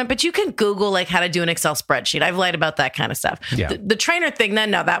environment, but you can Google like how to do an Excel spreadsheet. I've lied about that kind of stuff. Yeah. The trainer thing,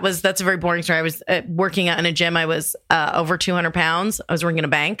 then no, that's a very boring story. I was working out in a gym. I was over 200 pounds. I was working in a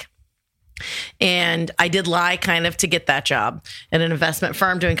bank. And I did lie kind of to get that job in an investment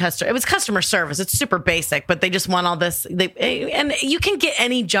firm doing it was customer service. It's super basic, but they just want all this. And you can get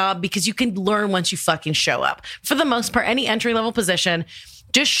any job because you can learn once you fucking show up. For the most part, any entry level position,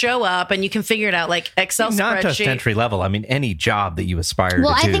 just show up and you can figure it out, like Excel spreadsheet. Not just entry level. I mean, any job that you aspire to do.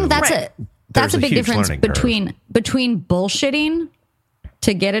 Well, I think that's a big difference between bullshitting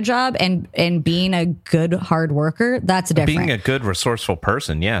to get a job and being a good hard worker. That's different. Being a good resourceful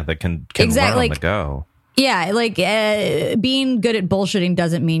person, yeah, that can run on the go. Yeah, like being good at bullshitting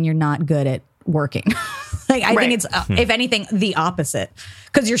doesn't mean you're not good at working. Like I think it's if anything the opposite,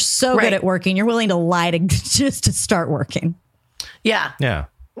 because you're so good at working, you're willing to lie to just to start working. Yeah.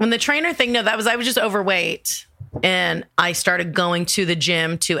 When the trainer thing, I was just overweight, and I started going to the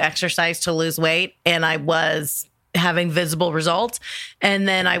gym to exercise to lose weight, and I was having visible results. And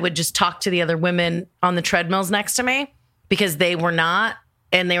then I would just talk to the other women on the treadmills next to me because they were not.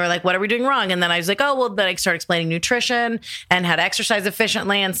 And they were like, what are we doing wrong? And then I was like, oh, well, then I started explaining nutrition and how to exercise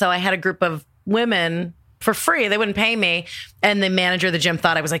efficiently. And so I had a group of women for free. They wouldn't pay me. And the manager of the gym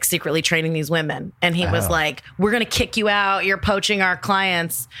thought I was like secretly training these women. And he was like, we're going to kick you out. You're poaching our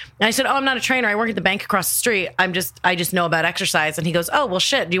clients. And I said, oh, I'm not a trainer. I work at the bank across the street. I just know about exercise. And he goes, oh, well,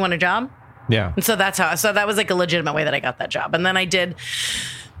 shit. Do you want a job? Yeah. And so that was like a legitimate way that I got that job. And then I did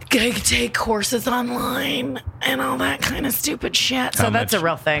take courses online and all that kind of stupid shit. So that's a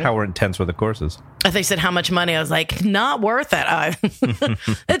real thing. How intense were the courses? They said how much money. I was like, not worth it.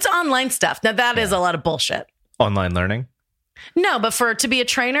 It's online stuff. Now that is a lot of bullshit. Online learning? No, but to be a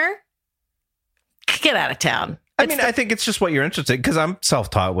trainer, get out of town. I think it's just what you're interested in, because I'm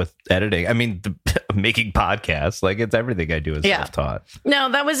self-taught with editing. I mean, making podcasts, like it's everything I do is self-taught. No,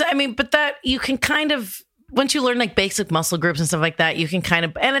 but that you can kind of, once you learn like basic muscle groups and stuff like that, you can kind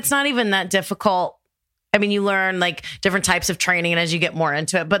of, and it's not even that difficult. I mean, you learn like different types of training, and as you get more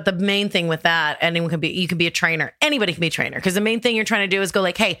into it, but the main thing with that, you can be a trainer. Anybody can be a trainer, because the main thing you're trying to do is go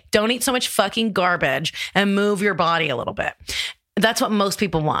like, hey, don't eat so much fucking garbage and move your body a little bit. That's what most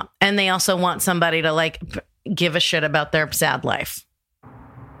people want. And they also want somebody to like give a shit about their sad life.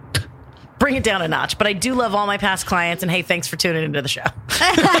 Bring it down a notch. But I do love all my past clients, and hey, thanks for tuning into the show.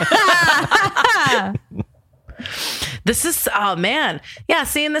 This is, oh man. Yeah,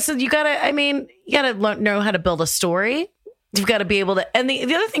 seeing this is, you gotta know how to build a story. You've got to be able to, and the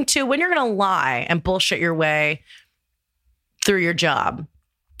other thing too, when you're going to lie and bullshit your way through your job.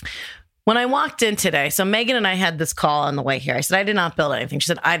 When I walked in today, so Megan and I had this call on the way here. I said, I did not build anything. She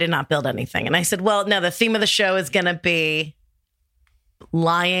said, I did not build anything. And I said, well, no, the theme of the show is going to be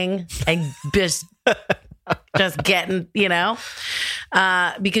lying and just getting,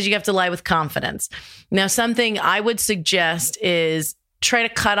 because you have to lie with confidence. Now, something I would suggest is try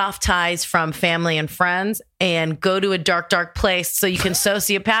to cut off ties from family and friends and go to a dark, dark place so you can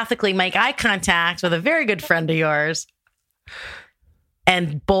sociopathically make eye contact with a very good friend of yours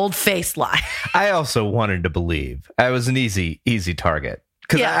and bold-faced lie. I also wanted to believe. I was an easy target.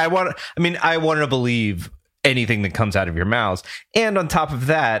 Because I wanted to believe anything that comes out of your mouths. And on top of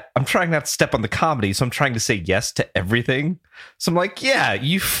that, I'm trying not to step on the comedy, so I'm trying to say yes to everything. So I'm like, yeah,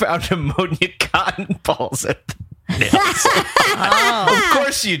 you found ammonia cotton balls at the Of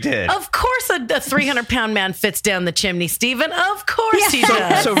course you did. Of course a 300-pound man fits down the chimney, Stephen. Of course he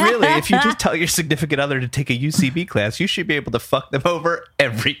does. So really, if you just tell your significant other to take a UCB class, you should be able to fuck them over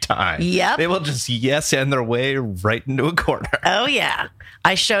every time. Yep. They will just yes and their way right into a corner. Oh, yeah.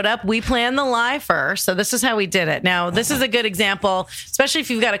 I showed up. We planned the lie first. So this is how we did it. Now, this is a good example, especially if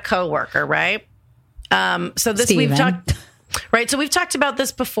you've got a coworker, right? So this Steven. we've talked... Right. So we've talked about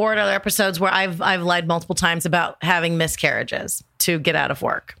this before in other episodes where I've lied multiple times about having miscarriages to get out of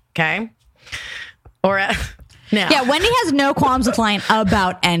work. Okay. Or now. Yeah. Wendy has no qualms with lying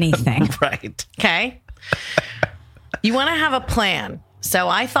about anything. Right. Okay. You want to have a plan. So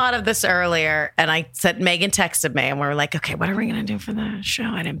I thought of this earlier and I said, Megan texted me and we were like, okay, what are we going to do for the show?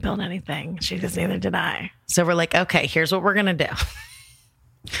 I didn't build anything. She goes, neither did I. So we're like, okay, here's what we're going to do.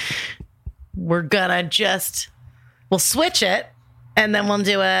 We're going to we'll switch it and then we'll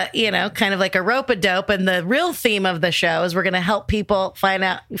do a, kind of like a rope-a-dope. And the real theme of the show is we're going to help people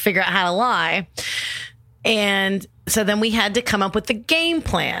figure out how to lie. And so then we had to come up with the game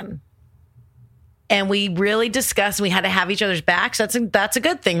plan. And we really discussed, we had to have each other's backs. That's a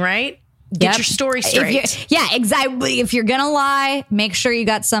good thing, right? Get your story straight. Yeah, exactly. If you're going to lie, make sure you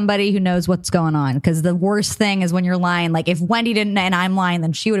got somebody who knows what's going on. Because the worst thing is when you're lying. Like if Wendy didn't and I'm lying,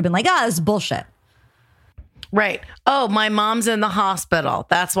 then she would have been like, this is bullshit. Right. Oh, my mom's in the hospital.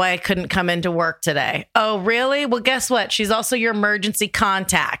 That's why I couldn't come into work today. Oh, really? Well, guess what? She's also your emergency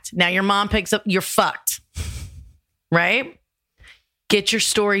contact. Now your mom picks up, you're fucked. Right? Get your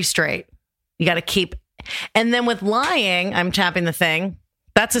story straight. You got to keep. And then with lying, I'm tapping the thing.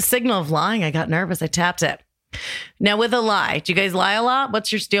 That's a signal of lying. I got nervous. I tapped it. Now with a lie, do you guys lie a lot?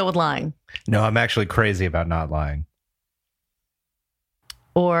 What's your deal with lying? No, I'm actually crazy about not lying.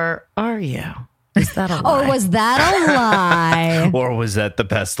 Or are you? Is that a lie? Or was that a lie? Or was that the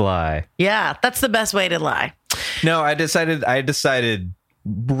best lie? Yeah, that's the best way to lie. No, I decided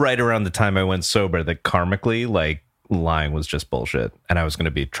right around the time I went sober that karmically, like, lying was just bullshit. And I was going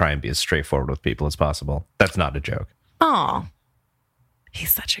to try and be as straightforward with people as possible. That's not a joke. Oh,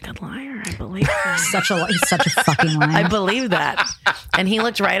 he's such a good liar. I believe that. He's such a fucking liar. I believe that. And he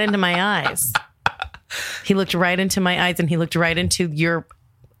looked right into my eyes. He looked right into my eyes and he looked right into your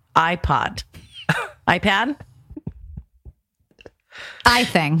iPad. Eye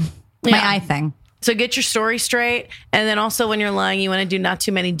thing. My eye thing. So get your story straight. And then also when you're lying, you want to do not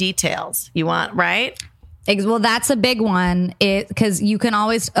too many details. You want, right? Well, that's a big one. Because you can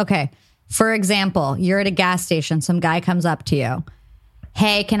always, for example, you're at a gas station. Some guy comes up to you.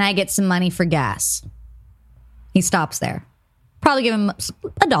 Hey, can I get some money for gas? He stops there. Probably give him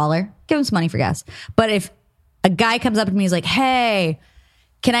 $1. Give him some money for gas. But if a guy comes up to me, he's like, hey,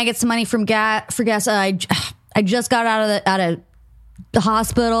 can I get some money for gas? I just got out of the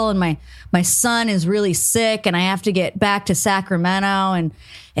hospital and my son is really sick and I have to get back to Sacramento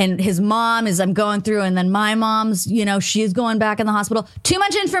and his mom I'm going through and then my mom's, she's going back in the hospital. Too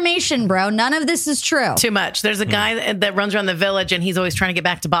much information, bro. None of this is true. Too much. There's a guy that runs around the village and he's always trying to get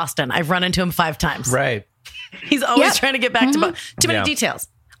back to Boston. I've run into him 5 times. Right. He's always trying to get back to Boston. Too many details.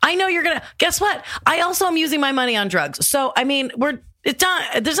 I know you're going to, guess what? I also am using my money on drugs. So, I mean,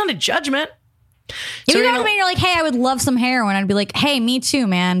 there's not a judgment. So you're like, hey, I would love some heroin. I'd be like, hey, me too,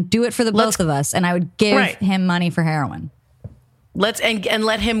 man. Do it for the both of us. And I would give him money for heroin. And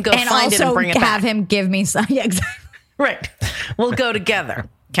let him go find it and bring it back. Have him give me some. Yeah, exactly. Right. We'll go together.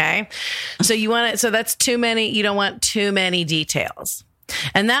 Okay. So that's too many. You don't want too many details.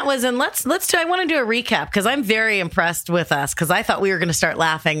 And that was, and I want to do a recap because I'm very impressed with us because I thought we were going to start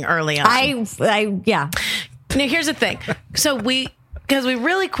laughing early on. Yeah. Now, here's the thing. So because we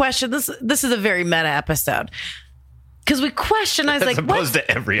really questioned this. This is a very meta episode. Because we questioned, I was like, opposed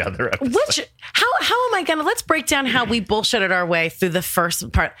to every other episode. How am I going to, let's break down how we bullshitted our way through the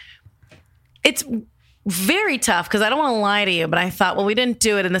first part. It's very tough because I don't want to lie to you, but I thought, well, we didn't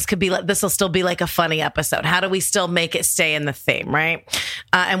do it. And this will still be like a funny episode. How do we still make it stay in the theme? Right.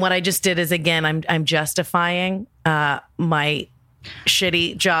 And what I just did is, again, I'm justifying my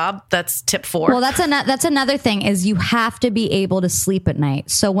shitty job. That's tip 4. Well, that's another thing is you have to be able to sleep at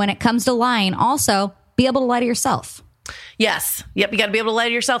night. So when it comes to lying, also be able to lie to yourself. Yes. Yep. You got to be able to lie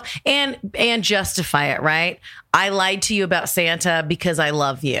to yourself and justify it. Right. I lied to you about Santa because I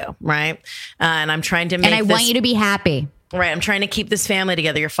love you. Right. And I'm trying to make want you to be happy. Right. I'm trying to keep this family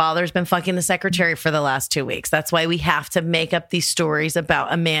together. Your father's been fucking the secretary for the last 2 weeks. That's why we have to make up these stories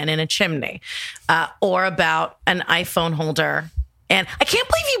about a man in a chimney or about an iPhone holder. And I can't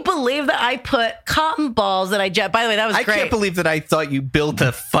believe that I put cotton balls that by the way, that was great. I can't believe that I thought you built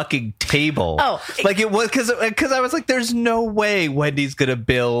a fucking table. Oh. Like it was because I was like, there's no way Wendy's going to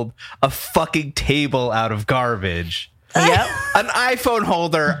build a fucking table out of garbage. Yep. An iPhone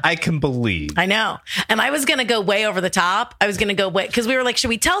holder, I can believe. I know. And I was going to go way over the top. I was going to go way, because we were like, should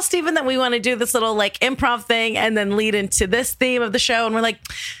we tell Steven that we want to do this little like improv thing and then lead into this theme of the show? And we're like,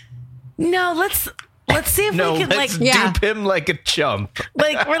 no, let's see if we can dupe him like a chump.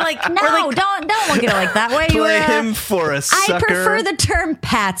 Like we're like, no, we're like, don't look at it like that way. Play him for a sucker. I prefer the term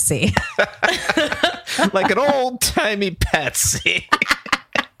patsy. Like an old timey patsy.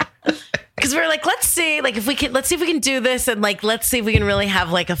 Because we're like, let's see if we can do this, and like, let's see if we can really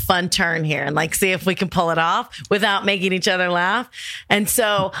have like a fun turn here, and like see if we can pull it off without making each other laugh. And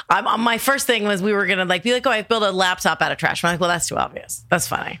so my first thing was we were gonna like be like, oh, I built a laptop out of trash. I'm like, well, that's too obvious. That's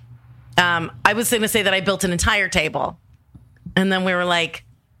funny. I was going to say that I built an entire table, and then we were like,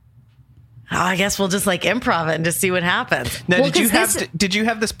 oh, I guess we'll just like improv it and just see what happens. Now, did you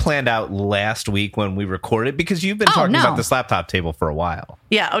have this planned out last week when we recorded? Because you've been talking about this laptop table for a while.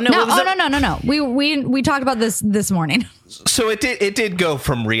 Yeah. Oh no. No. We talked about this morning. So it did go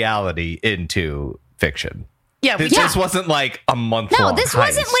from reality into fiction. Yeah, this wasn't like a month long. No, this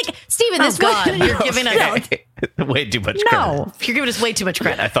wasn't like Steven. This you're giving us way too much credit. You're giving us way too much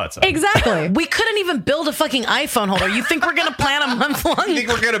credit. I thought so. Exactly. We couldn't even build a fucking iPhone holder. You think we're gonna plan a month long? You think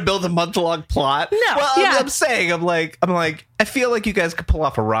we're gonna build a month long plot? No. Well, I'm saying, I'm like, I feel like you guys could pull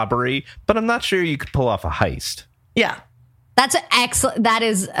off a robbery, but I'm not sure you could pull off a heist. Yeah. That's excellent. That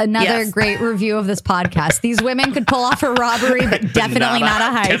is another great review of this podcast. These women could pull off a robbery, but definitely not a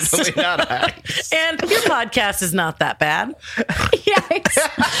heist. Definitely not a heist. And your podcast is not that bad. Yikes.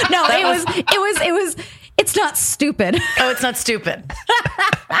 No, it was. It's not stupid. Oh, it's not stupid.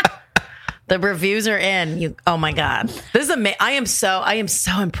 The reviews are in. Oh my God, this is amazing. I am so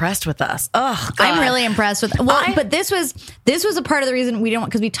impressed with us. Oh, God. I'm really impressed with. But this was a part of the reason we didn't,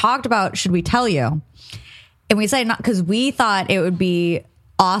 because we talked about should we tell you. And we decided not, because we thought it would be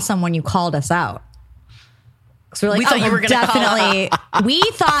awesome when you called us out. So we're like, we thought you were going to definitely. We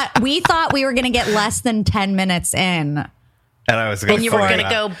thought we were going to get less than 10 minutes in, and I was going. And you were going to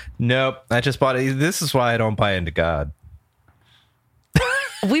go. Nope, I just bought it. This is why I don't buy into God.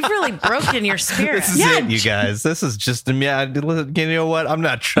 We've really broken your spirit. This is it, you guys. This is just me. You know what? I'm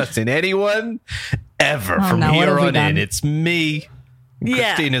not trusting anyone ever from here on in. It's me.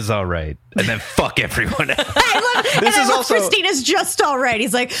 Yeah. Christina's all right. And then fuck everyone else. This is also Christina's just all right.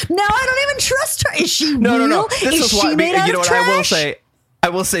 He's like, no, I don't even trust her. Is she real? No. This is why, made out of trash? I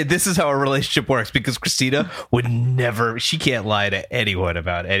will say this is how our relationship works, because Christina would never, she can't lie to anyone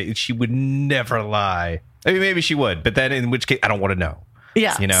about anything. She would never lie. I mean, maybe she would, but then in which case, I don't want to know.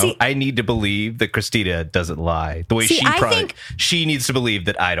 Yeah. You know, I need to believe that Christina doesn't lie the way she needs to believe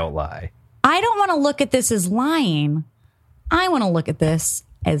that I don't lie. I don't want to look at this as lying. I want to look at this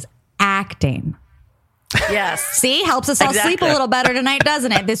as acting. Yes. See, helps us all sleep a little better tonight,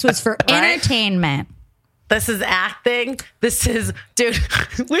 doesn't it? This was for entertainment. This is acting. This is, dude.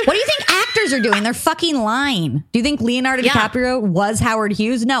 What do you think actors are doing? They're fucking lying. Do you think Leonardo DiCaprio was Howard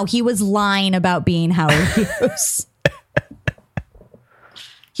Hughes? No, he was lying about being Howard Hughes.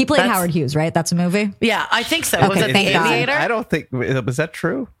 He played Howard Hughes, right? That's a movie? Yeah, I think so. Okay, was it The Aviator? I don't think, was that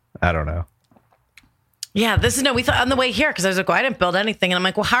true? I don't know. Yeah, we thought on the way here, because I was like, well, I didn't build anything. And I'm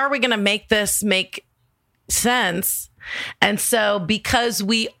like, well, how are we going to make this make sense? And so because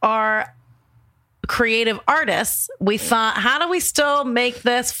we are creative artists, we thought, how do we still make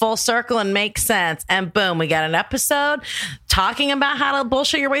this full circle and make sense? And boom, we got an episode talking about how to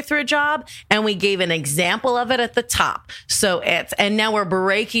bullshit your way through a job. And we gave an example of it at the top. And now we're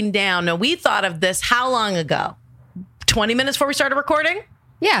breaking down. Now, we thought of this how long ago? 20 minutes before we started recording?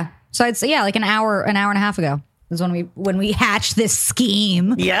 Yeah. So I'd say, like an hour and a half ago is when we hatched this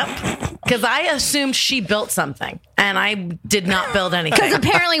scheme. Yep. Because I assumed she built something, and I did not build anything. Because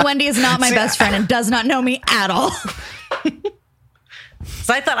apparently Wendy is not my best friend and does not know me at all.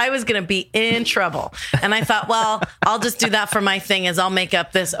 So I thought I was going to be in trouble. And I thought, well, I'll just do that for my thing, is I'll make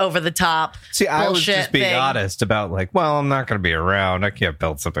up this over the top bullshit I was just being thing. honest about like, well, I'm not going to be around. I can't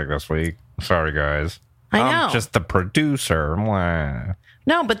build something this week. Sorry, guys. I know. I'm just the producer. Mwah.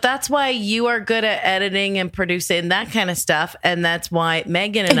 No, but that's why you are good at editing and producing that kind of stuff. And that's why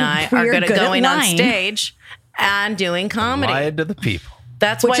Megan and I are good at going on stage and doing comedy. Lying to the people.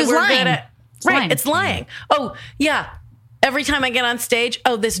 That's why we're good at... Right, it's lying. Oh, yeah. every time I get on stage,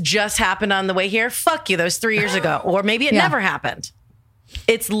 oh, this just happened on the way here. Fuck you. That was 3 years ago. Or maybe it never happened.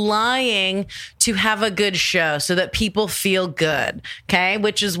 It's lying to have a good show so that people feel good. Okay.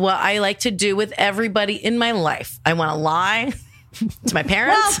 Which is what I like to do with everybody in my life. I want to lie to my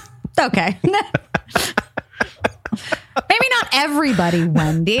parents. Well, okay. Maybe not everybody,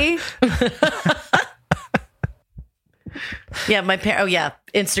 Wendy. Yeah, my parents. Oh, yeah,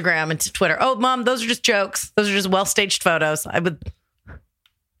 Instagram and Twitter. Oh, Mom, those are just jokes. Those are just well-staged photos.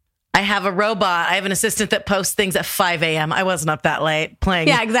 I have a robot. I have an assistant that posts things at 5 a.m. I wasn't up that late playing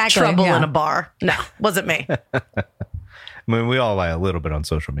Trouble in a Bar. No, wasn't me. I mean, we all lie a little bit on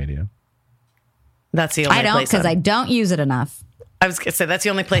social media. That's the only place. I don't, because I don't use it enough. I was gonna say that's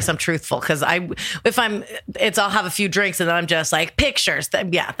the only place I'm truthful, because I'll have a few drinks and then I'm just like pictures.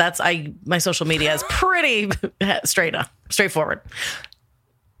 My social media is pretty straightforward,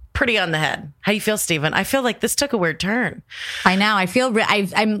 pretty on the head. How you feel, Steven? I feel like this took a weird turn. I know. I feel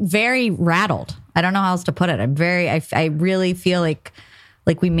I'm very rattled. I don't know how else to put it. I really feel like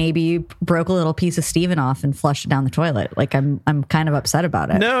we maybe broke a little piece of Steven off and flushed it down the toilet. Like I'm kind of upset about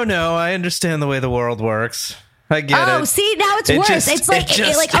it. No, I understand the way the world works. I get it. Oh, see, now it's worse. It's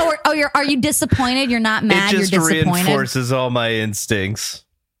like, are you disappointed? You're not mad. You're disappointed. It just reinforces all my instincts.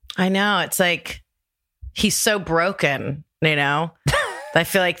 I know. It's like he's so broken, you know? I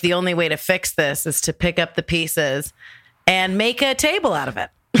feel like the only way to fix this is to pick up the pieces and make a table out of it.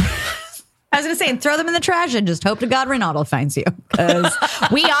 I was going to say, throw them in the trash and just hope to God Ronaldo finds you, because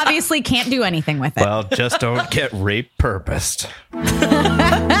we obviously can't do anything with it. Well, just don't get rape purposed.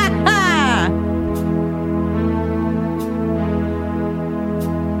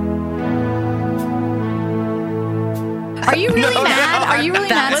 Are you really mad? Are you really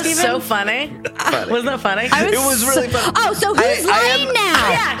mad, Steven? That was so funny. Wasn't that funny? It was really funny. Oh, so who's lying now?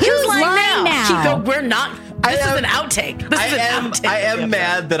 Yeah, who's lying now? Chico, we're not. This is an outtake. I am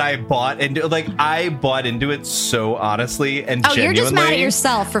mad that I bought into it so honestly and genuinely. You're just mad at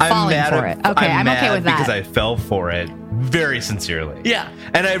yourself for falling for it. Okay, I'm okay with that. Because I fell for it very sincerely. Yeah.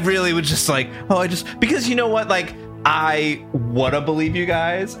 And I really was just like, because you know what? Like, I want to believe you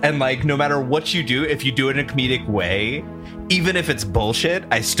guys. And like, no matter what you do, if you do it in a comedic way, even if it's bullshit,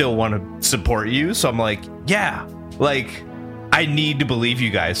 I still want to support you. So I'm like, yeah, like, I need to believe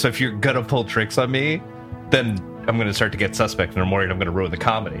you guys. So if you're going to pull tricks on me, then I'm going to start to get suspect, and I'm worried I'm going to ruin the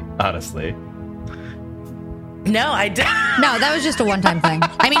comedy, honestly. No, I didn't. No, that was just a one-time thing.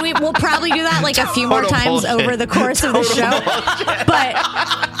 I mean, we'll probably do that like a few more times over the course of the show. But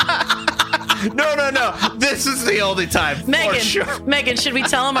no. This is the only time. Megan, should we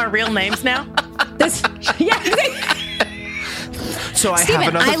tell them our real names now? So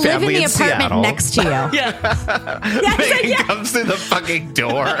Steven, I live in the apartment Seattle. next to you. Yeah. Megan comes through the fucking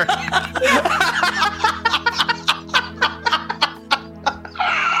door.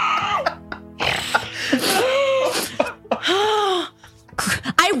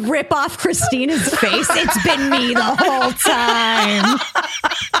 I rip off Christina's face. It's been me the whole time.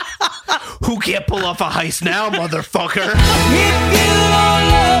 Who can't pull off a heist now, motherfucker? If you don't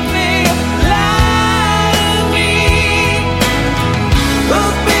love me, lie to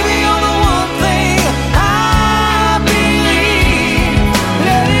me.